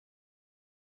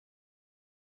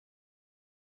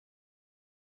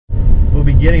will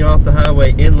be getting off the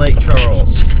highway in Lake Charles.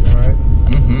 Alright.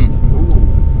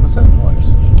 What's that noise?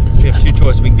 We have two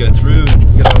choices. We can go through and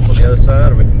get off on the other side,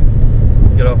 or we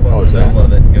can get off on the middle of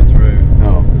it and go through.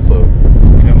 No, so.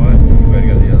 You know what? We're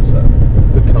going to go to the other side.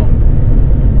 The tone.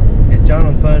 Is John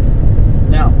on the phone?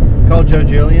 No. Call Joe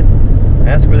Julian.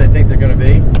 Ask where they think they're going to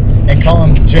be. And call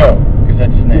him Joe, because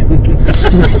that's his name.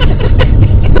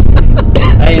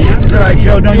 Hey, that's right,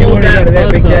 Joe. Don't you worry about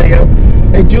that, Big Daddy.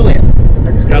 Hey, Julian.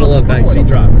 Gotta love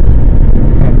backseat driver.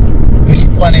 There's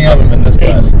plenty of them in this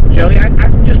bus. Joey, I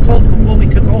just called him before we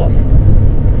took off.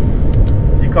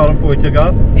 You called him before we took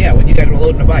off? Yeah, when you guys were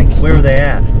loading the bikes. Where were they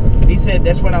at? He said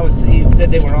that's when he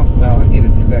said they were on. Well, I'll get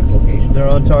an exact location.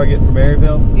 They're on target for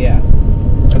Maryville? Yeah.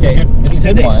 Okay. He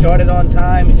said they started on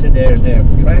time. He said they're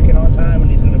tracking on time,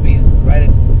 and he's going to be right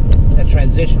at that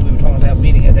transition we were talking about,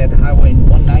 meeting at that Highway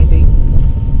 190.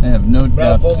 I have no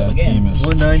doubt that again. team is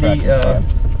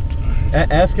 190.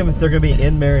 Ask him if they're going to be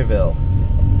in Maryville.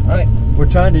 All right.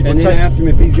 We're trying to. And then ask him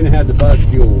if he's going to have the bus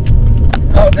fuel.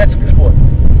 Oh, that's a good one.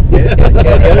 The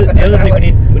other thing we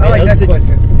need. I like that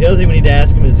question. The other thing we need to ask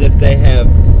them is if they have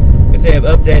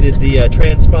updated the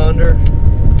transponder.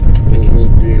 We'll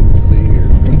be able to see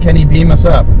here. And can he beam us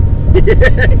up?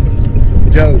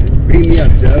 Joe, beam me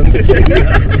up, Joe.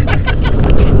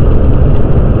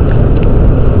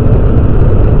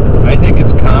 I think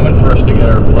it's common for us to get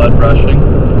our blood rushing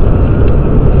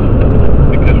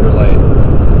because we're late.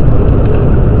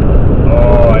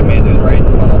 Oh, I made the right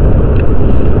funnel.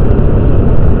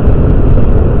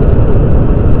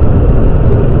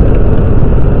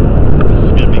 This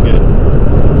is going to be good.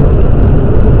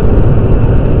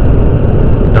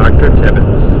 Dr.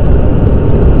 Tibbetts.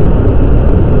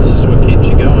 This is what keeps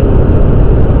you going.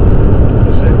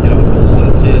 You don't pull on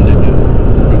its end, did you?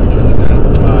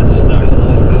 Just not a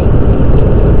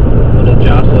little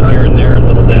jostle here and there, a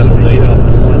little down until you don't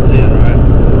pull on its end, right?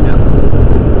 Yeah.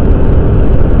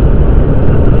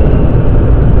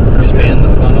 Expand the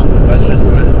funnel.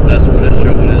 That's what it's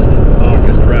showing as the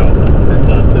longest route. That's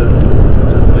not the.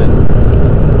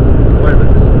 Wait a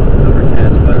minute.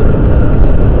 Overcast weather.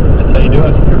 That's how you do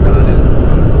it.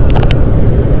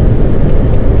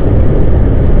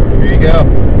 Here you go.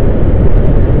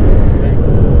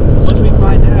 Once we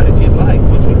find out, if you'd like,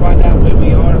 once we find out where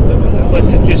we are and where we're going, let's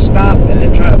just stop and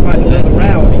then try to find another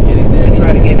route and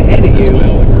try to get ahead of you.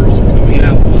 You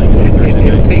know,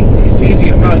 it's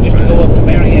easier probably just to go up to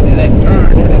Marion and then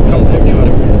turn and then come from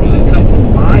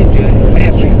behind you and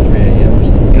pass you.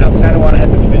 You know, because I don't want to have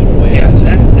to. Yeah,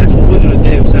 that's what we're going to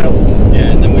do. So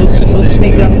Yeah, and then we'll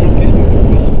sneak up.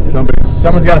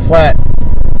 Someone's got a flat.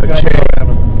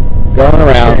 Going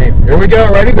around. Here we go.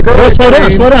 Ready to go. Slow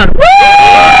down, slow down.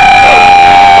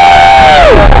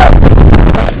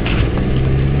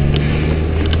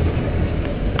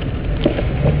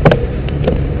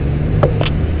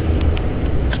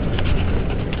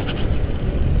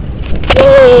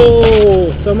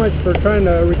 Whoa! So much for trying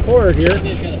to record here.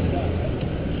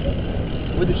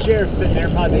 With the sheriff sitting there,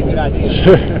 might be a good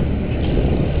idea.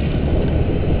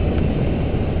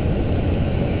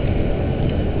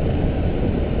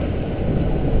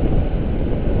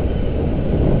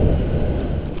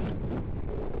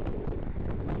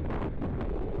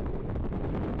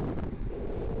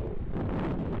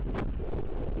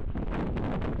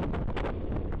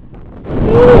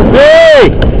 Hey!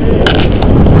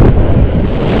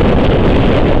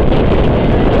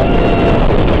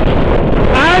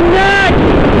 I'm next!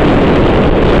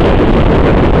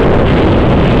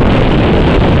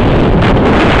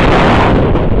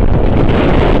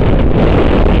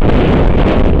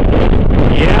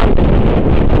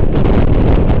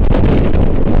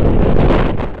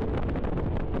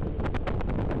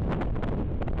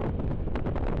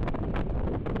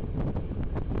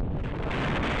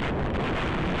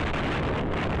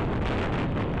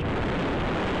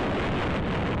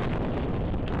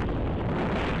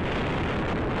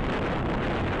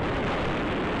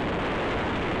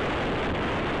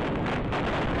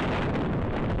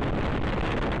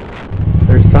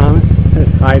 There's Thomas.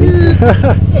 That's Heidi.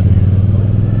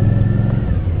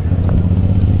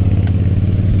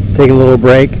 Taking a little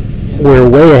break. We're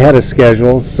way ahead of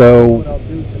schedule,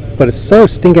 but it's so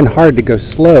stinking hard to go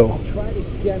slow.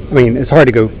 I mean, it's hard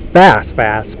to go fast,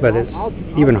 but it's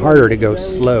even harder to go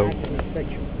slow.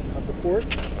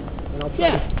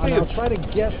 Yeah, I'll try to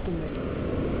guesstimate.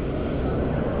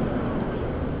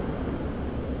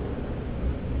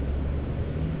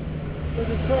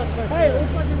 Hey, it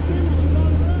looks like a team is on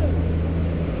the road.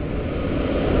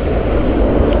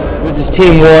 This is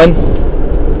Team 1.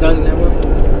 Done that one?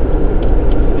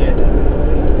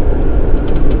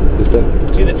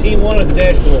 either team 1 or the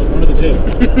dashboard, one of the two.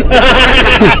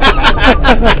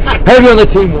 Heavy on the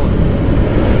team 1.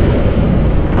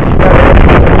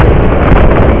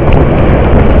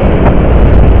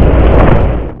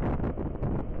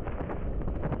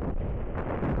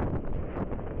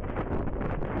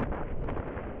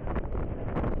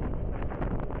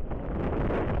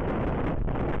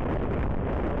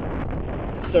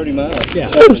 miles.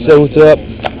 Yeah. So what's up?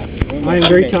 I am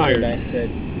very tired.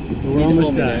 We're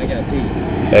almost done. I got pee.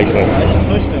 Excellent. I just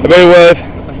pushed him. Everybody wave.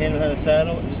 My hand behind the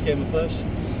saddle, just gave him a push.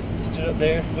 Stood up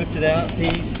there, whipped it out,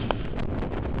 peed.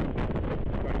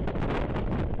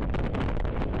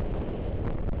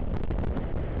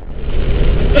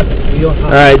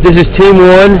 Alright, this is team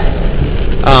 1.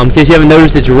 In case you haven't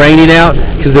noticed, it's raining out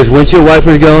because there's windshield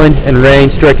wipers going and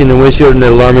rain striking the windshield at an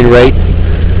alarming rate.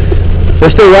 We're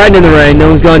still riding in the rain, no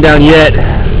one's gone down yet.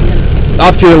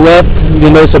 Off to your left, you'll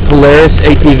notice a Polaris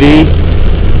ATV.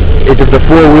 It's of the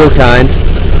 4-wheel kind,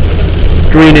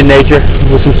 green in nature,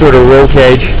 with some sort of roll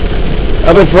cage.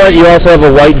 Up in front you also have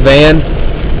a white van.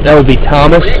 That would be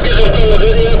Thomas.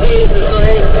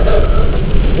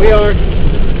 We are.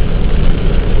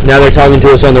 Now they're talking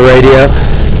to us on the radio.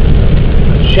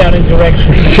 Shouting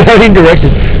directions. Shouting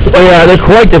directions. Oh yeah, they're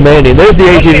quite demanding. There's the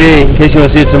ATV, in case you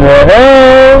want to see it some more.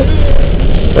 Oh!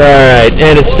 Alright,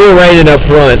 and it's still raining up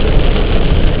front.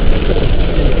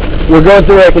 We're going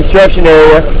through a construction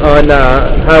area on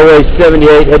Highway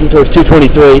 78, heading towards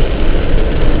 223.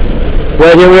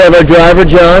 Right here we have our driver,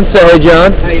 John. Say hey,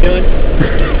 John. How you doing?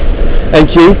 And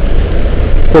Chief.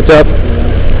 What's up?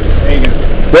 There you go.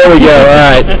 There we go,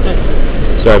 alright.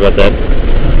 Sorry about that.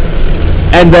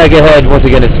 And back ahead, once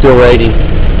again, it's still raining.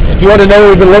 If you want to know what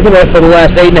we've been looking at for the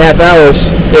last 8.5 hours,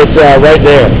 it's right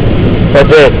there.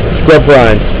 That's it. Scrub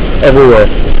brine. Everywhere.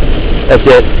 That's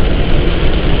it.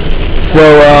 So,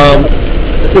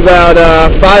 it's about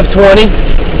 5:20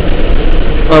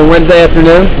 on Wednesday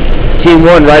afternoon. Team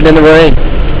 1 riding in the rain.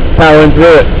 Powering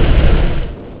through it.